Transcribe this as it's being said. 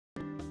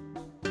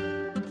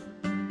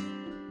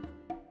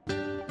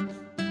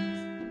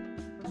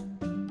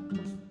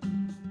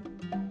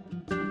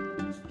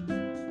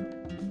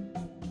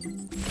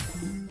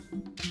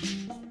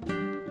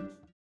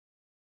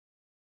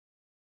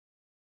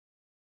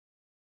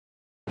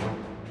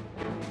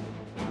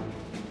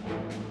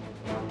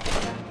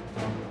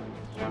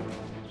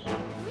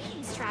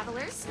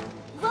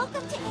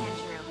Welcome to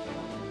Andrew.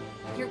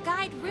 Your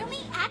guide Rumi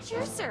at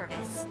your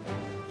service.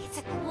 It's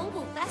a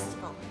global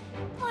festival.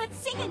 Let's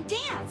sing and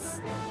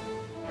dance.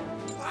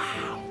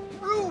 Wow,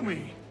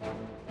 Rumi!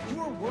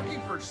 You are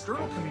working for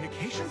external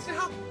communications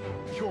now?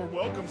 Your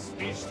welcome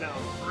speech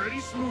sounds pretty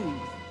smooth.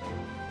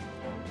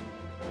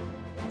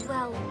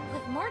 Well,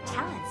 with more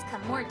talents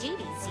come more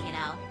duties, you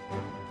know.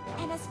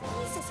 And as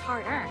peace is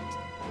hard-earned,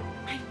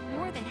 I'm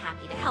more than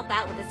happy to help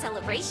out with the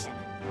celebration.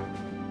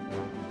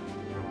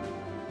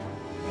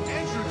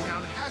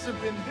 Andrewtown hasn't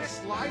been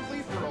this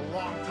lively for a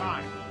long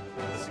time.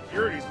 The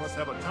securities must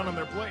have a ton on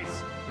their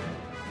plates.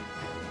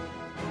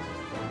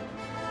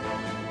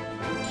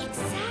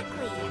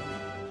 Exactly.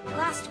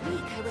 Last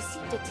week, I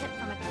received a tip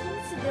from a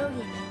keen civilian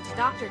named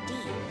Dr. D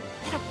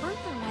that a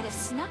burglar might have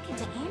snuck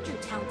into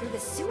Andrewtown through the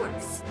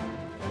sewers.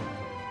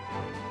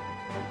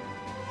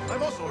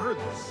 I've also heard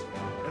this,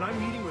 and I'm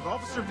meeting with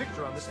Officer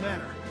Victor on this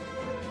matter.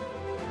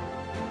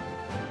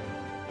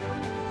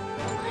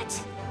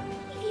 What?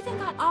 We've even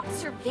got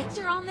Officer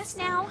Victor on this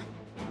now?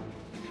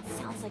 That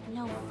sounds like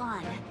no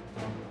fun.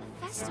 The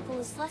festival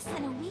is less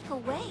than a week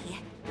away.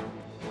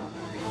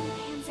 Everything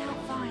pans out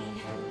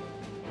fine.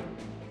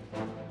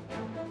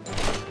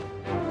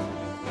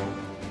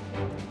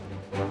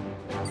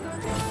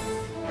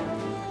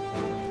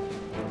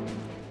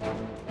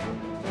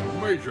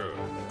 Major,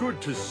 good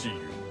to see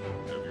you.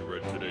 Have you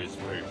read today's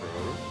paper?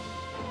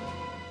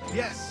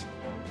 Yes.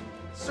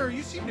 Sir,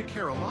 you seem to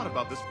care a lot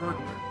about this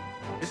burglar.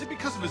 Is it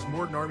because of his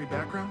Morden Army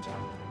background?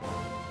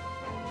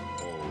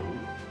 Oh,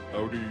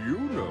 how do you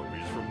know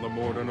he's from the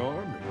Morden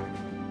Army?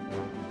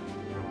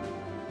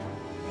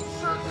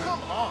 Sir,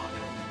 come on!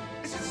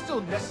 Is it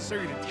still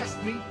necessary to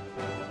test me?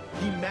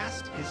 He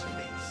masked his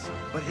face,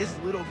 but his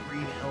little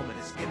green helmet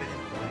has given him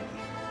away.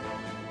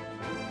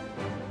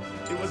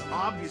 It was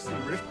obviously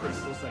rift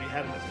crystals that he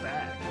had in his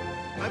bag.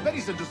 I bet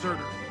he's a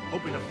deserter,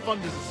 hoping to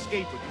fund his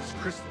escape with these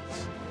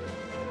crystals.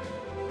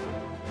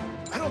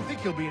 I don't think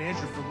he'll be in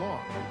Andrew for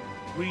long.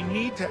 We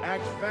need to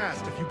act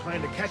fast if you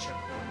plan to catch him.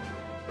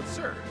 But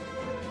sir,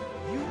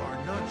 you are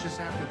not just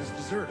after this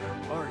deserter,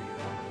 are you?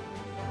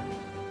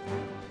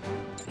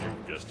 You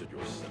guessed it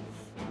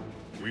yourself.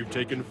 We've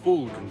taken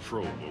full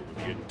control over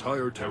the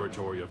entire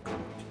territory of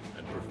Kemut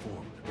and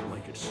performed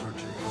blanket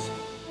searches.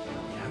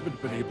 We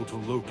haven't been able to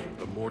locate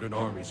the Morden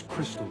Army's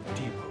crystal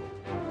depot.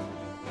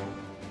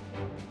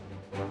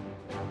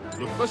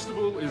 The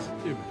festival is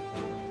imminent.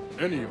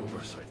 Any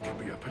oversight could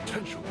be a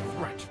potential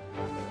threat.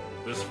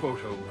 This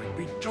photo might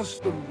be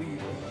just the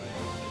lead.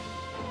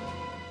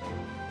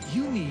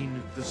 You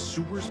mean the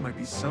sewers might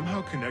be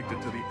somehow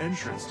connected to the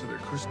entrance to their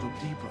crystal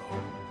depot?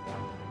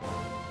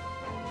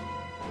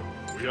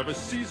 We have a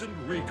seasoned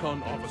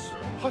recon officer,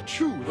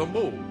 Hachu the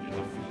Mole, in the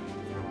field,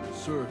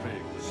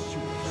 surveying the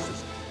sewer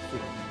system for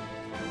me.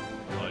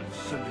 I'm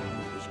sending you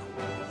his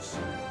coordinates.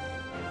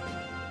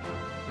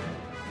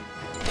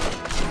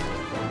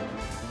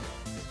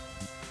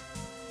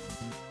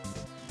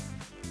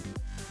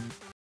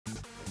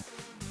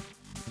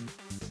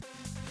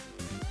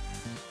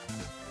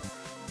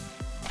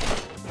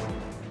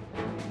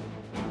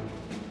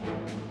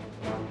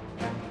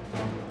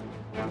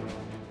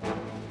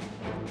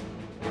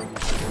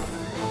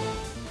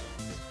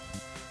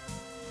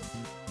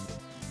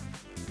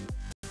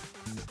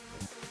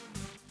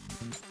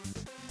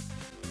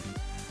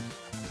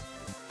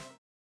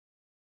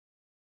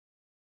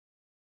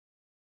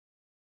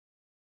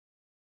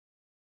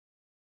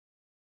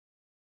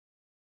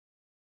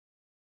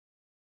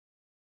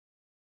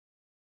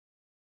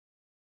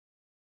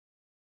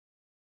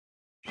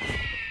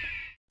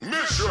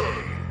 Mission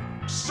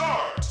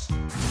start!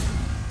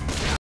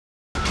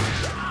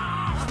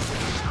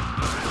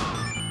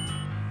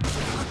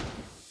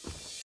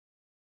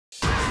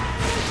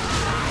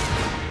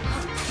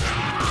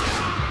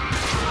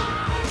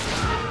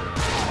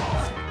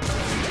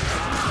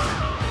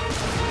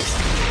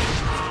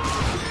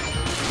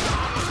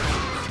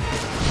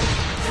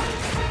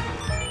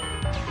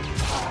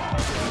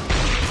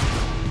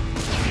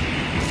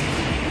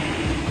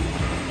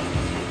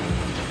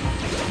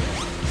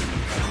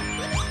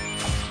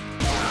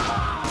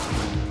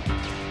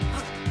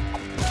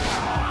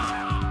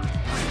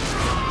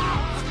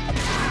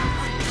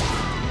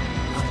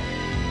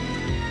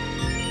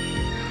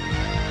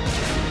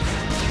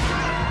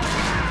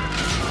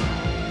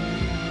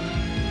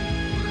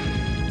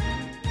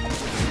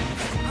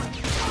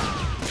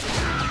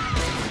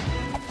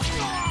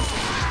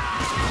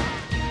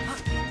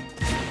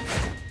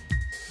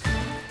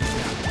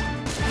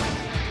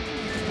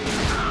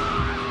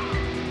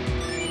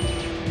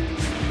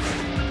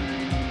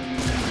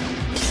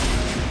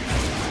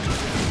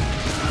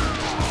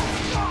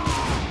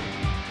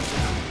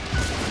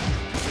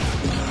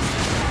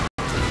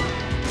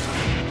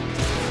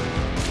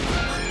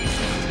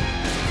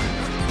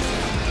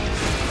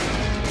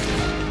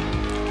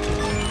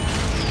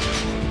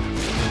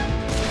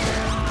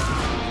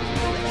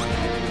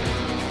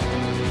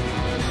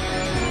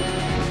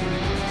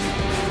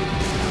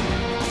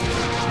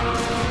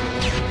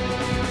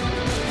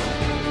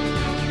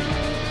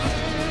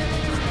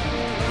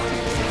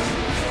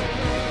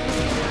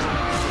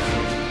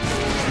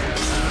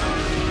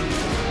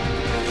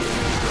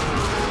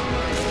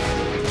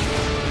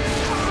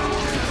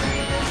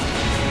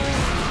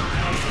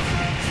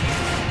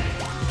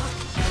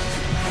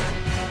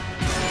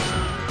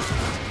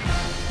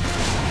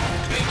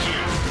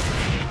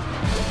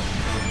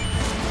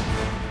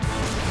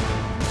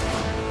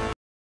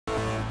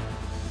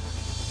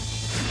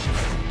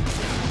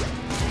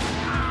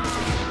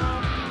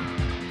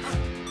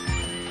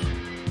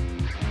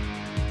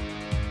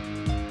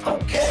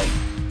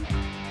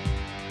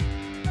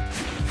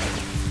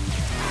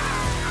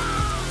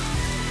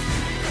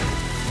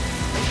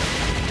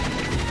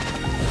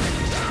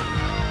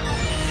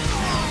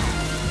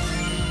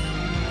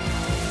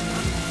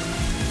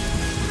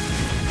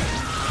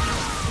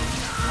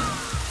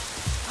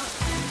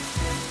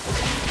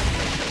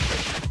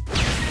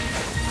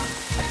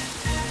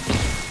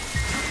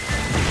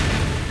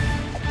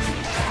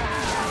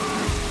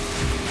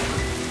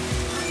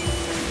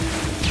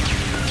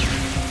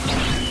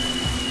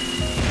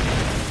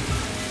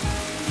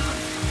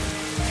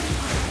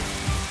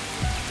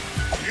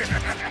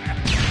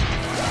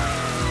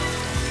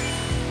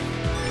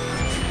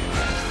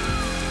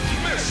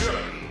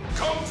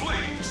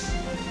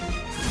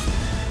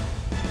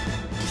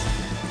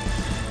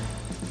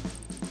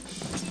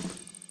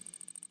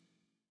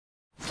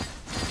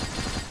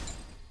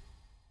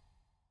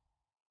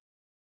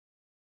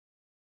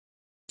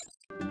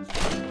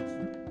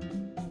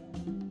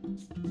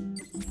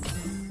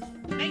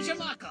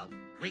 Major Marco,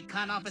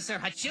 Recon Officer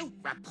Hachu,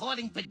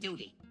 reporting for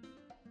duty.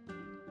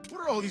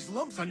 What are all these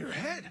lumps on your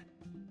head?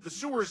 The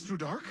sewer is too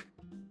dark?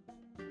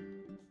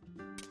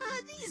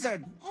 These are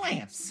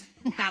lamps,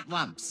 not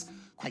lumps.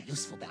 Quite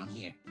useful down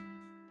here.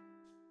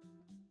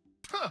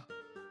 Huh.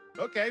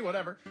 Okay,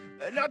 whatever.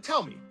 Now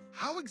tell me,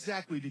 how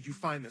exactly did you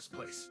find this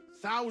place?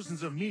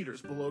 Thousands of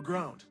meters below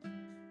ground.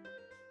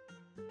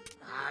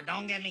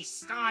 Don't get me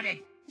started.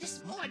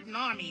 This Morton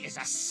army is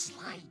a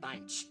slime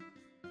bunch.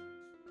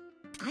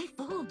 I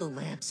followed the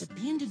lab's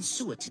abandoned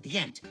sewer to the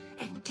end,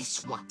 and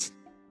guess what?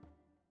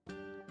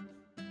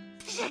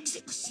 The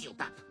exit was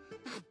sealed up.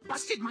 I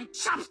busted my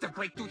chops to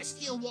break through the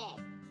steel wall.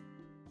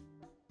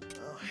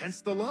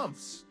 Hence the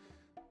lumps.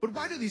 But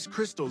why do these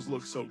crystals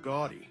look so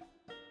gaudy?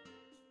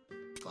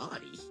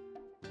 Gaudy?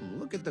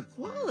 Look at the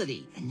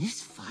quality. And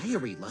this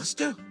fiery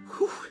luster?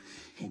 Whew.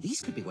 And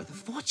these could be worth a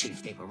fortune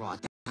if they were raw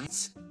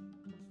diamonds.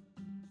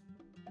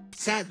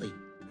 Sadly,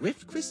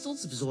 rift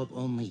crystals absorb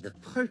only the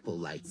purple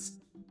lights.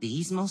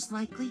 These most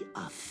likely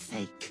are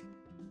fake.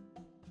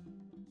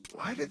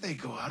 Why did they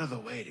go out of the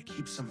way to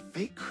keep some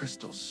fake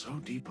crystals so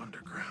deep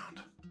underground?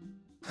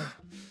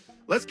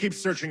 Let's keep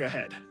searching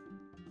ahead.